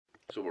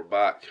So we're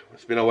back.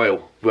 It's been a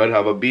while. Where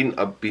have I been?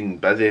 I've been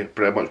busy,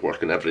 pretty much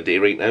working every day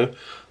right now.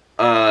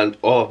 And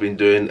all I've been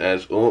doing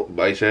is, oh,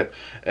 bicep.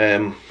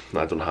 I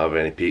don't have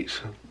any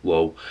peaks.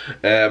 Lol.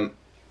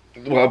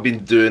 What I've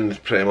been doing is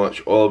pretty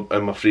much all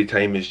in my free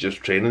time is just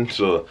training.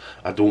 So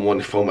I don't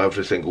want to film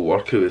every single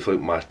workout. It's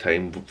like my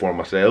time for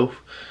myself.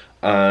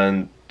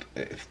 And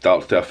it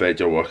starts to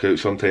affect your workout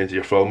sometimes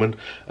you're filming,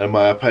 in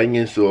my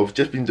opinion. So I've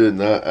just been doing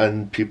that,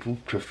 and people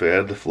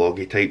prefer the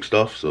vloggy type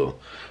stuff, so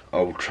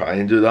I'll try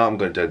and do that. I'm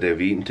going to do a day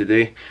of eating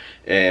today.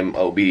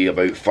 It'll be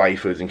about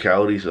 5,000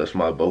 calories. That's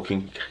my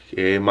bulking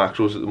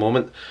macros at the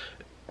moment.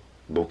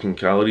 Bulking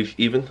calories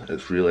even.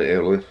 It's really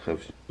early.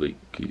 Like,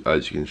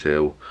 as you can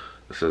tell,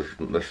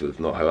 this is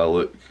not how I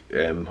look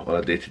on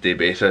a day-to-day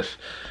basis.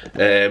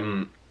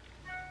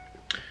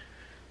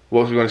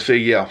 What was I going to say?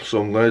 Yeah,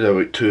 so I'm going to do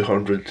about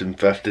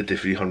 250 to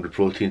 300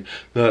 protein.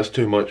 That's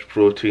too much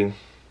protein.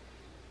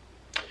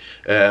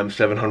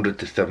 700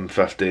 to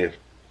 750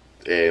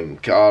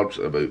 carbs,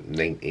 about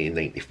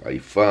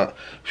 90-95 fat.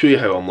 Show you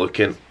how I'm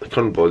looking. The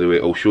current body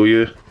weight I'll show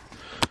you.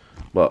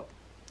 But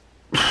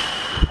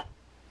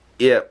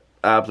yeah,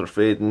 abs are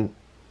fading.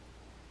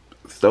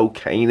 Still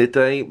kinda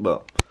tight,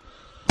 but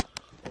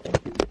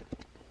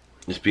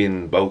it's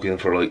been bulking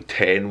for like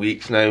 10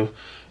 weeks now.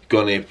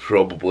 Gonna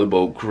probably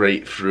bulk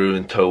right through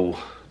until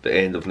the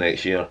end of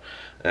next year.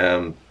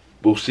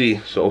 We'll see.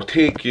 So I'll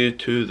take you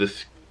to the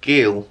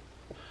scale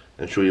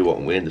and show you what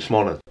I'm weighing this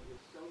morning.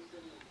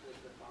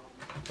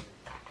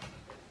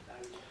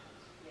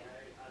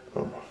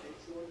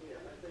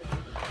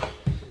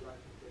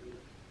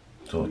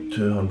 So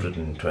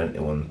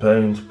 221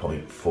 pounds,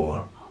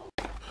 0.4.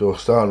 So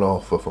starting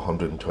off with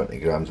 120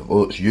 grams of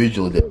oats.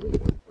 Usually they're about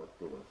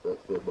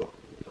 150, but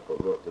I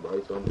forgot to buy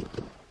some.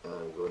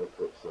 I'm going to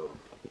put some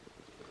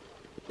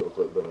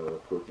chocolate banana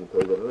protein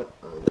powder in it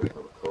and have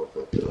a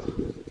coffee.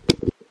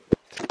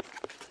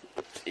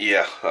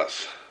 Yeah,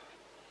 that's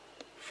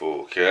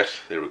focus.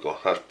 There we go.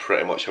 That's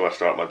pretty much how I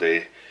start my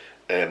day.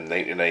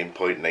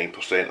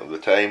 99.9% of the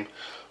time,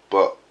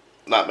 but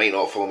that might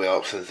not fill me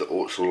up since the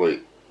oats are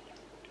like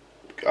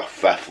a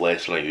fifth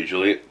less than I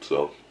usually eat.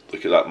 So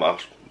look at that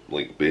math,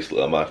 like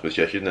basically a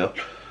mathematician there.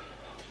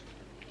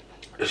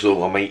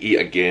 So I might eat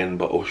again,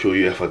 but I'll show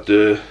you if I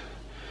do.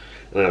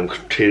 And I'm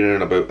training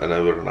in about an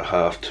hour and a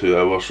half, 2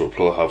 hours, so I'll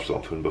probably have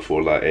something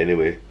before that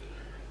anyway.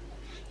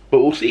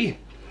 But we'll see.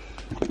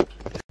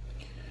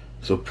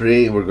 So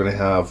pray we're going to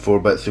have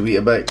 4 bits of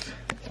Weetabix.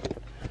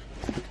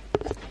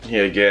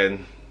 Here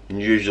again,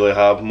 usually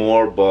have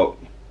more, but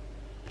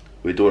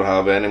we don't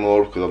have any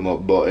more because I've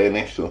not bought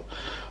any. So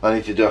I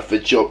need to do a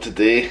food shop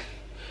today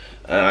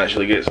and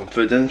actually get some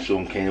food in. So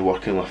I'm kind of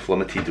working with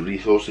limited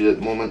resources at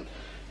the moment.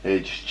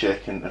 Just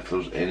checking if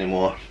there's any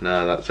more.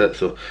 Nah, that's it.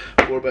 So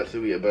 4 bits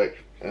of Weetabix,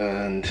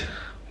 and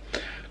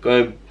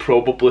gonna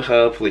probably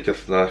have like a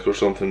snack or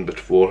something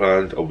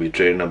beforehand. I'll be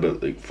training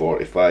about like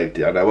 45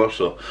 to an hour,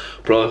 so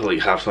probably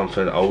like have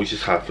something. I always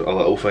just have a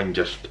little thing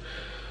just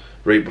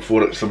right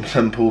before it, some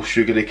simple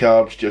sugary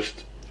carbs,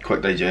 just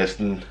quick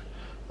digesting,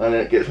 and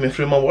it gets me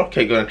through my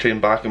workout. Gonna train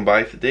back and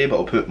by today, but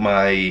I'll put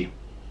my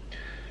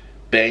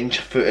bench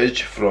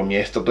footage from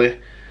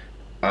yesterday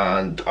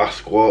and a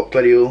squat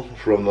video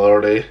from the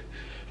other day,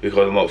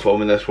 because I'm not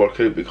filming this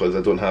workout because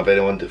I don't have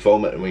anyone to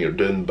film it, and when you're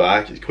doing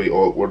back it's quite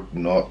awkward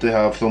not to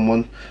have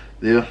someone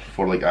there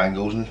for like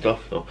angles and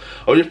stuff. So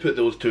I'll just put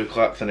those 2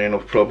 clips, and then I'll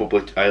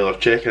probably either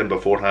check in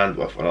beforehand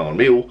with another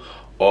meal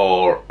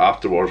or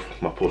afterwards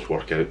with my post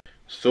workout.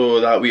 So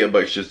that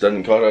Weetabix just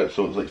didn't cut it,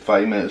 so it's like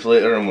 5 minutes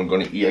later and we're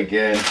going to eat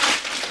again.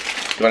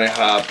 Going to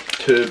have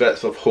 2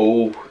 bits of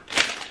whole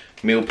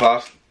meal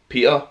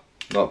pita,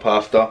 not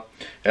pasta.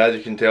 As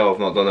you can tell, I've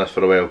not done this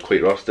for a while,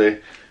 quite rusty.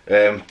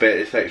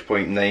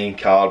 36.9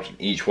 carbs in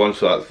each one,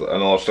 so that's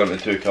another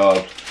 72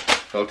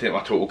 carbs. I'll take my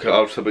total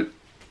carbs to about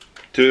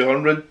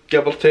 200,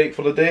 give or take,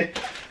 for the day.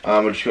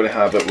 And we're just going to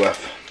have it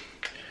with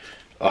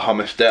a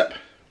hummus dip,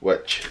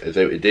 which is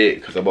out of date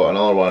because I bought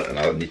another one and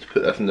I need to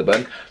put this in the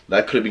bin.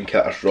 That could have been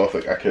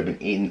catastrophic. I could have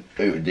been eating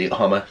out of date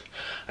hummus,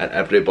 and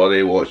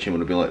everybody watching would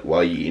have been like, why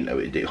are you eating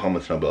out of date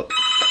hummus? And I'd be like,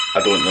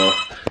 I don't know.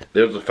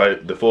 There's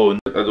the phone.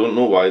 I don't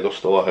know why there's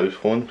still a house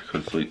phone,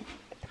 because like,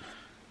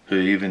 who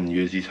even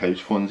uses house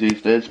phones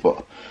these days?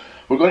 But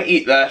we're going to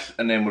eat this,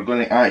 and then we're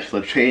going to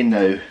actually train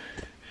now,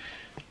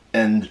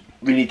 and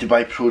we need to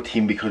buy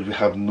protein because we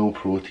have no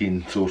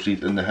protein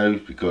sources in the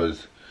house,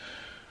 because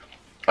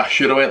I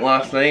should have went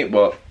last night,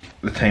 but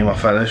the time I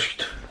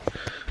finished,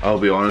 I'll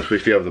be honest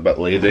with you, I was a bit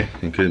lazy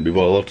and couldn't be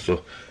bothered,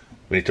 so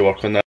we need to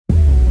work on that.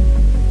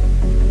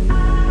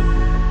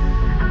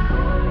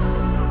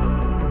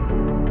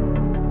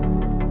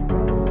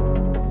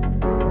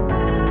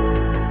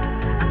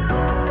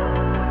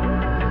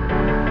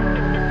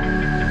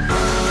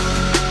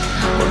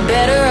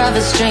 Better off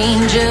as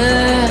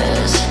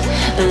strangers.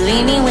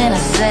 Believe me when I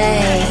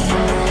say,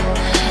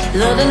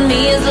 loving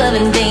me is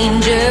loving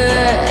danger.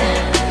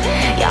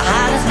 Your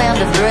heart is bound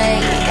to break.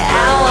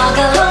 I walk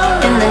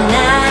alone in the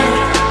night,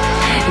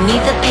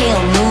 beneath the pale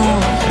moon.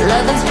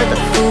 Loving's for the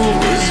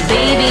fools.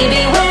 Baby,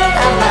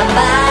 beware of my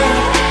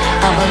bite.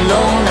 I'm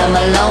alone, I'm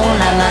alone,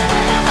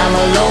 I'm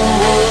a lone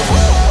wolf.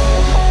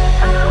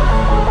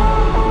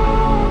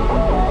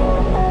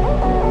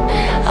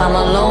 I'm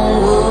a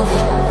lone wolf.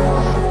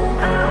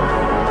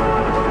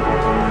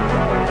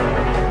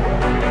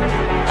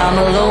 I'm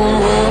a lone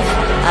wolf.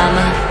 I'm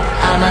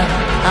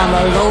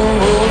a lone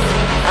wolf.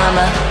 I'm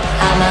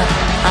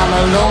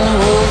a lone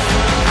wolf.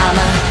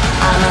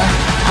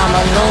 I'm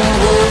a lone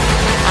wolf.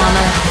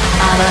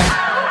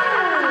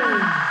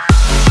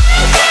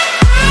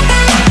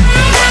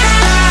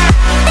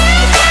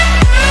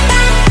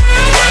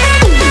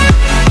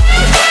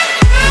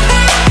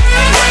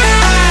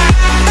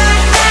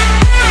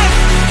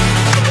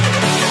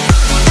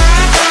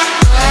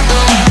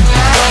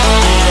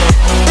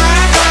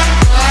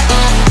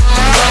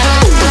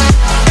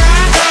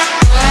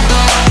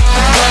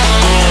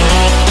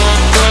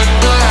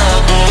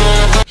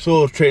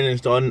 So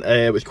training's done.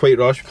 It was quite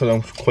rushed because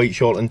I'm quite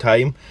short on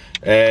time.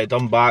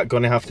 Done back,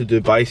 gonna have to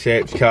do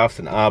biceps, calves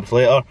and abs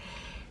later.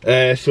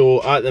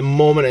 So at the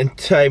moment in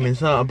time, is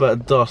that a bit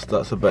of dust?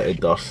 That's a bit of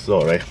dust,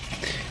 sorry.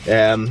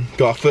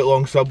 Got a foot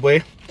long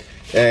Subway,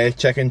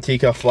 chicken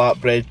tikka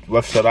flatbread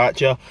with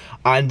sriracha,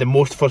 and the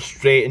most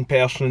frustrating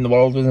person in the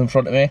world was in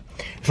front of me.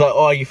 It's like,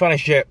 oh, you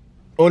finished it?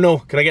 Oh no,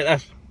 can I get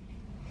this?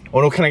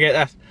 Oh no, can I get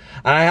this?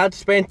 And I had to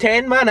spend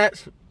 10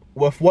 minutes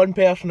with one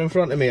person in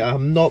front of me. I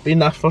have not been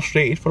that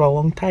frustrated for a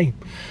long time,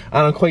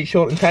 and I'm quite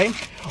short in time.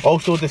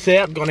 Also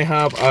dessert, gonna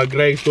have a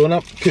Greg's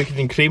donut, cookies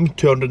and cream,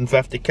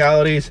 250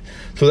 calories.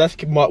 So this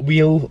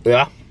meal,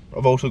 yeah,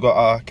 I've also got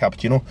a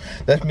cappuccino.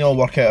 This meal will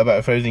work out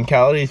about 1000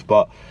 calories,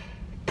 but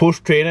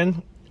post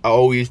training I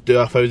always do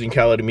 1000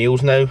 calorie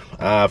meals now.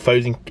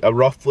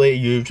 Roughly,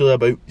 usually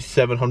about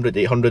 700,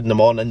 800 in the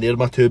morning. They're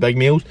my two big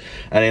meals,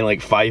 and then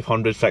like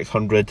 500,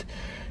 600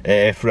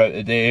 throughout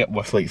the day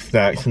with like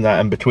snacks and that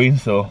in between.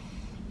 So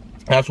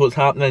that's what's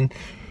happening.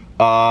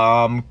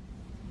 Gonna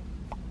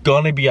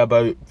be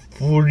about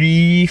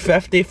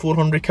 350,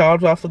 400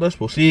 carbs after this,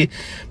 we'll see.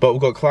 But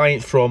we've got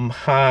clients from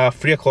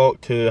 3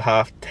 o'clock to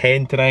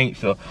 10:30 tonight,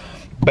 so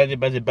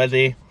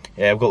busy.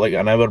 I've got like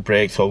an hour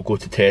break, so I'll go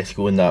to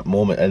Tesco in that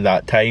moment, at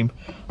that time,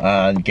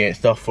 and get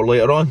stuff for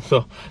later on.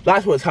 So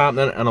that's what's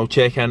happening, and I'll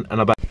check in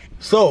a bit.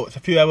 So it's a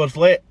few hours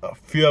later,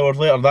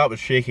 that was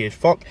shaky as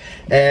fuck.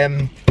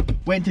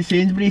 Went to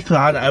Sainsbury's because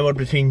I had an hour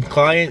between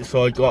clients,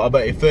 so I got a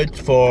bit of food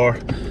for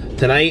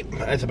tonight.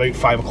 It's about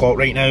 5 o'clock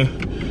right now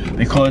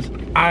because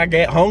I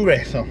get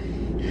hungry, so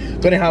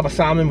gonna have a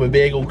salmon with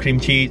bagel, cream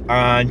cheese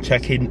and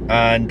chicken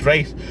and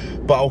rice,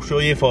 but I'll show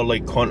you for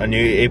like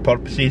continuity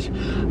purposes.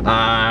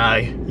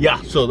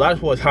 Yeah, so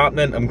that's what's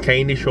happening. I'm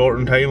kinda short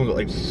on time. I've got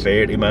like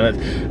 30 minutes.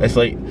 It's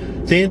like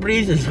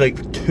Sainsbury's is like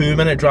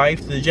 2-minute drive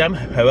to the gym,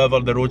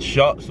 however the road's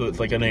shut, so it's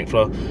like an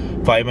extra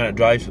 5-minute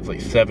drive, so it's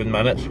like 7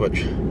 minutes,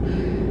 which,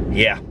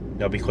 yeah,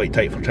 that'll be quite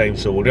tight for time.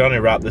 So we're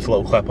gonna wrap this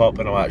little clip up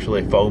and I'll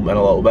actually film in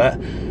a little bit,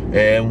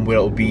 where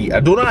it'll be, I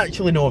don't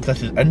actually know if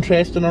this is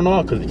interesting or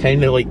not, because it's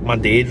kind of like my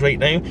days right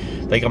now.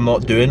 Like, I'm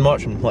not doing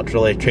much, I'm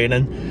literally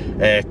training,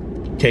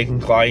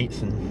 taking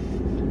clients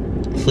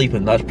and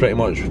sleeping. That's pretty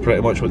much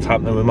what's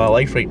happening with my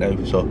life right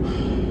now. So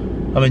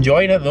I'm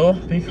enjoying it though,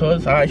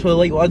 because I actually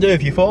like what I do.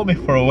 If you follow me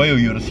for a while,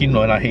 you would have seen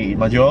when I hated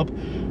my job,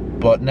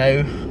 but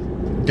now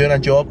doing a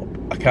job,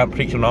 I can't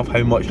preach enough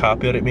how much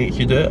happier it makes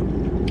you do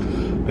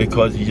it,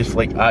 because you just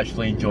like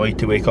actually enjoy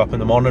to wake up in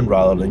the morning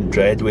rather than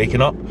dread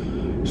waking up.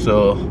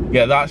 So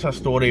yeah, that's a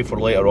story for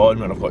later on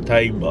when I've got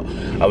time, but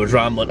I was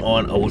rambling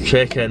on. I will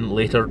check in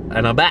later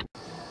in a bit.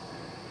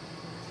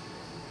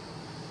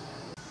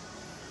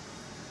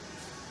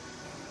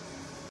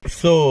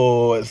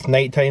 So it's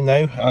night time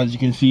now, as you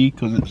can see,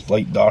 because it's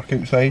like dark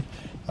outside.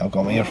 I've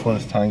got my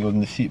earphones tangled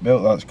in the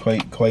seatbelt. That's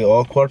quite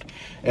awkward.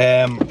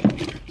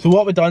 So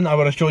what we've done, I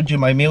would have showed you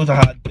my meals. I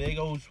had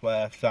bagels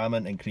with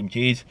salmon and cream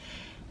cheese,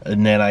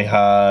 and then I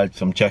had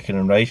some chicken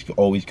and rice.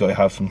 Always got to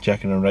have some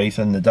chicken and rice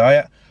in the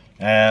diet.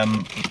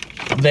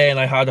 Then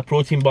I had a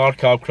protein bar,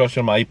 Carb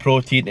Crusher, my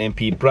protein,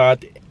 MP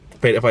Brad,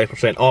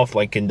 25% off,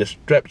 link in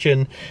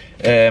description,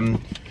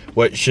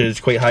 which is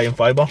quite high in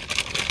fibre.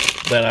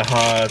 Then I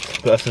had,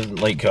 this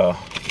isn't like a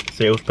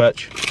sales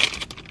pitch,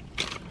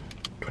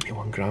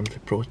 21 grams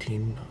of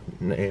protein,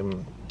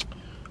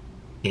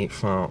 8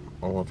 fat,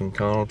 11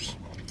 carbs.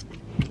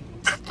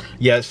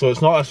 Yeah, so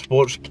it's not a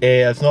sports,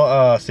 it's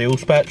not a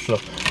sales pitch. So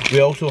we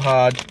also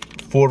had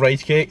 4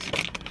 rice cakes,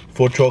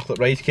 4 chocolate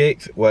rice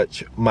cakes,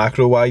 which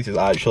macro wise is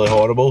actually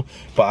horrible,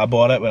 but I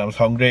bought it when I was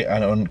hungry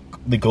and on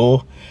the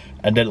go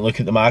and didn't look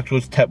at the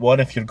macros. Tip 1,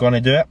 if you're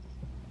gonna do it,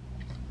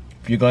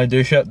 if you're gonna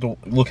do shit,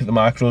 don't look at the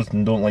macros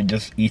and don't like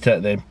just eat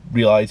it then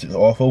realise it's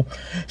awful.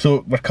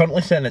 So we're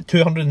currently sitting at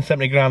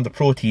 270 grams of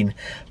protein,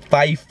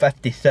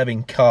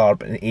 557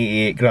 carb and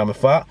 88 grams of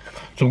fat.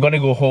 So I'm gonna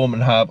go home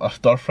and have a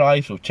stir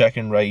fry, so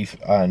chicken, rice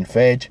and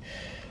veg,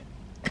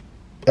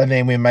 and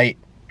then we might,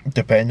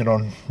 depending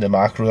on the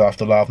macros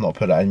after that, I've not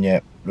put it in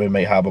yet, we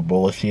might have a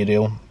bowl of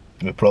cereal.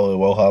 We probably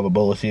will have a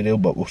bowl of cereal,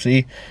 but we'll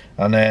see.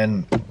 And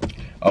then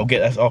I'll get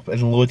this up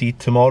and loaded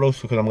tomorrow,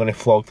 so because I'm going to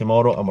vlog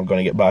tomorrow and we're going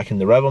to get back in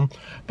the rhythm.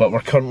 But we're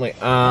currently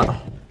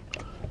at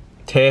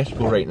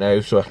Tesco right now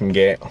so I can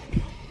get,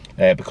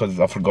 because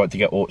I forgot to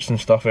get oats and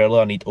stuff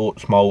earlier, I need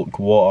oats, milk,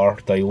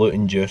 water,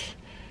 diluting juice.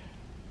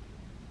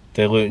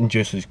 Diluting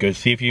juice is good.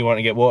 See if you want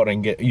to get water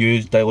and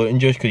use diluting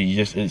juice,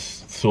 because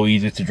it's so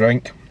easy to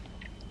drink.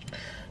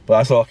 But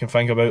that's all I can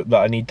think about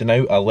that I need to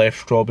now. I left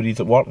strawberries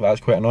at work,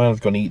 that's quite annoying, I was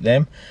going to eat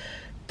them.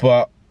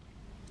 But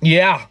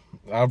yeah,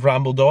 I've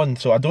rambled on,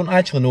 so I don't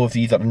actually know if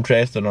these are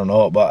interesting or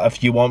not, but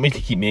if you want me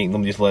to keep making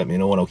them, just let me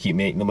know and I'll keep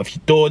making them. If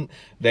you don't,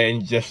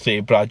 then just say,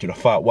 Brad, you're a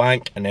fat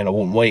wank, and then I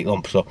won't like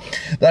them. So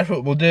that's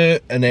what we'll do,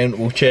 and then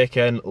we'll check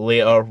in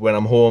later when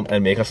I'm home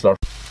and make a stir.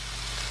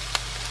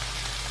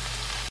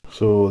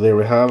 So there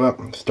we have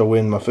it, still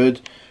weighing my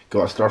food.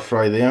 Got a stir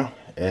fry there,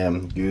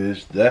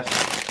 used this,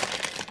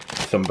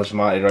 some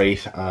basmati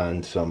rice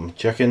and some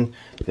chicken.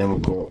 Then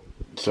we've got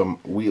some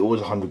Wheatos,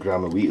 100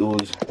 gram of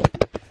Wheatos.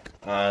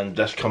 And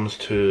this comes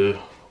to,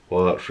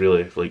 well, that's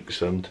really like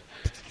sound.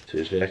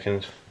 2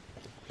 seconds.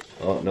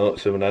 Oh no,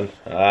 it's zooming in.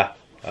 Oh,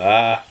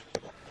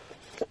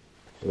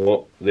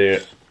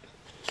 there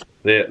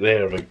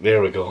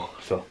we go.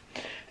 So,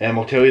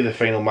 I'll tell you the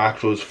final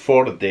macros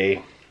for the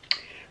day.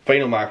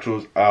 Final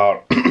macros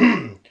are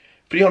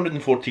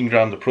 314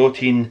 grams of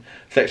protein,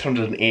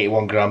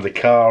 681 grams of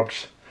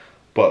carbs,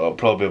 but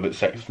probably about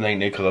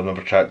 690 because I've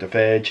never tracked the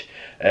veg.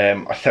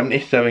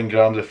 77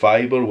 grams of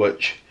fibre,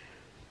 which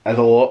is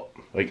a lot.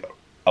 Like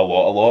a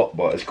lot,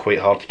 but it's quite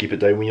hard to keep it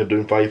down when you're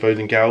doing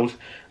 5,000 calories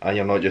and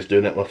you're not just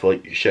doing it with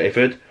like shitty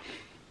food.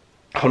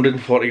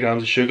 140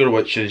 grams of sugar,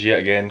 which is yet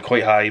again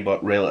quite high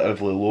but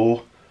relatively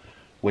low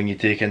when you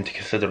take into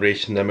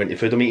consideration the amount of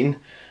food I'm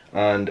eating,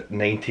 and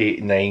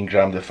 99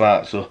 grams of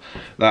fat, so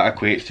that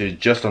equates to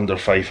just under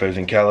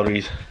 5,000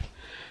 calories.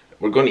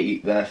 We're going to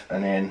eat this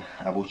and then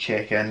I will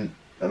check in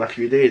a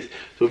few days.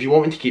 So if you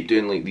want me to keep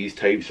doing like these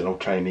types, and I'll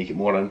try and make it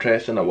more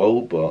interesting, I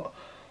will, but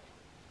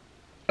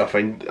I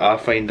find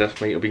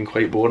this might have been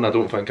quite boring. I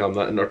don't think I'm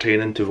that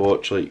entertaining to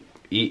watch like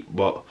eat,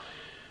 but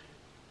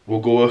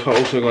we'll go with it.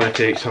 Also going to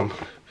take some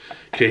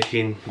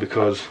creatine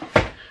because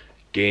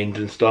gains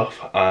and stuff,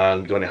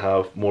 and going to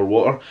have more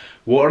water.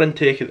 Water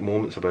intake at the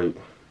moment is about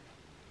 1.5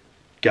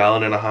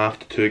 gallons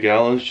to 2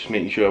 gallons, just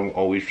making sure I'm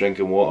always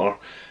drinking water.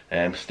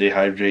 Stay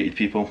hydrated,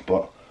 people.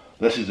 But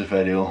this is the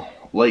video.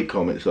 Like,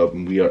 comment, sub,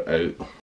 and we are out.